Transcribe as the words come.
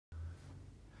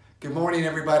Good morning,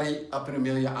 everybody up in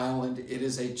Amelia Island. It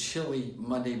is a chilly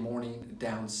Monday morning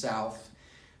down south,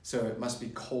 so it must be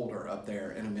colder up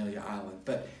there in Amelia Island.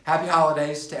 But happy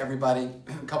holidays to everybody.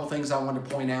 A couple things I wanted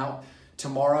to point out.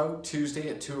 Tomorrow, Tuesday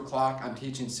at 2 o'clock, I'm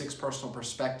teaching 6 personal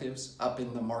perspectives up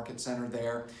in the market center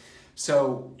there.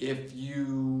 So if you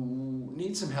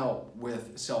need some help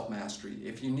with self-mastery,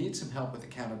 if you need some help with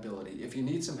accountability, if you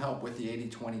need some help with the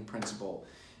 80-20 principle,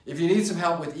 if you need some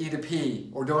help with E to P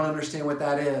or don't understand what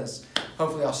that is,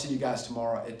 hopefully I'll see you guys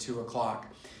tomorrow at 2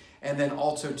 o'clock. And then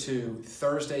also too,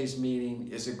 Thursday's meeting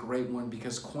is a great one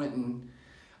because Quentin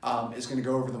is going to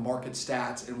go over the market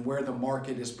stats and where the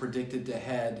market is predicted to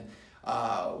head.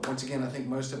 Once again, I think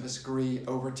most of us agree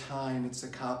over time it's the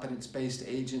competence-based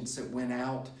agents that win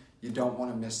out. You don't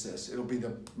want to miss this. It'll be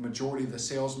the majority of the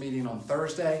sales meeting on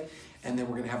Thursday, and then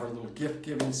we're going to have our little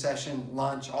gift-giving session,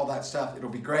 lunch, all that stuff. It'll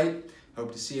be great.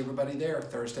 Hope to see everybody there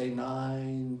Thursday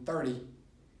 9:30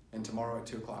 and tomorrow at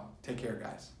 2 o'clock. Take care,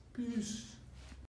 guys. Peace.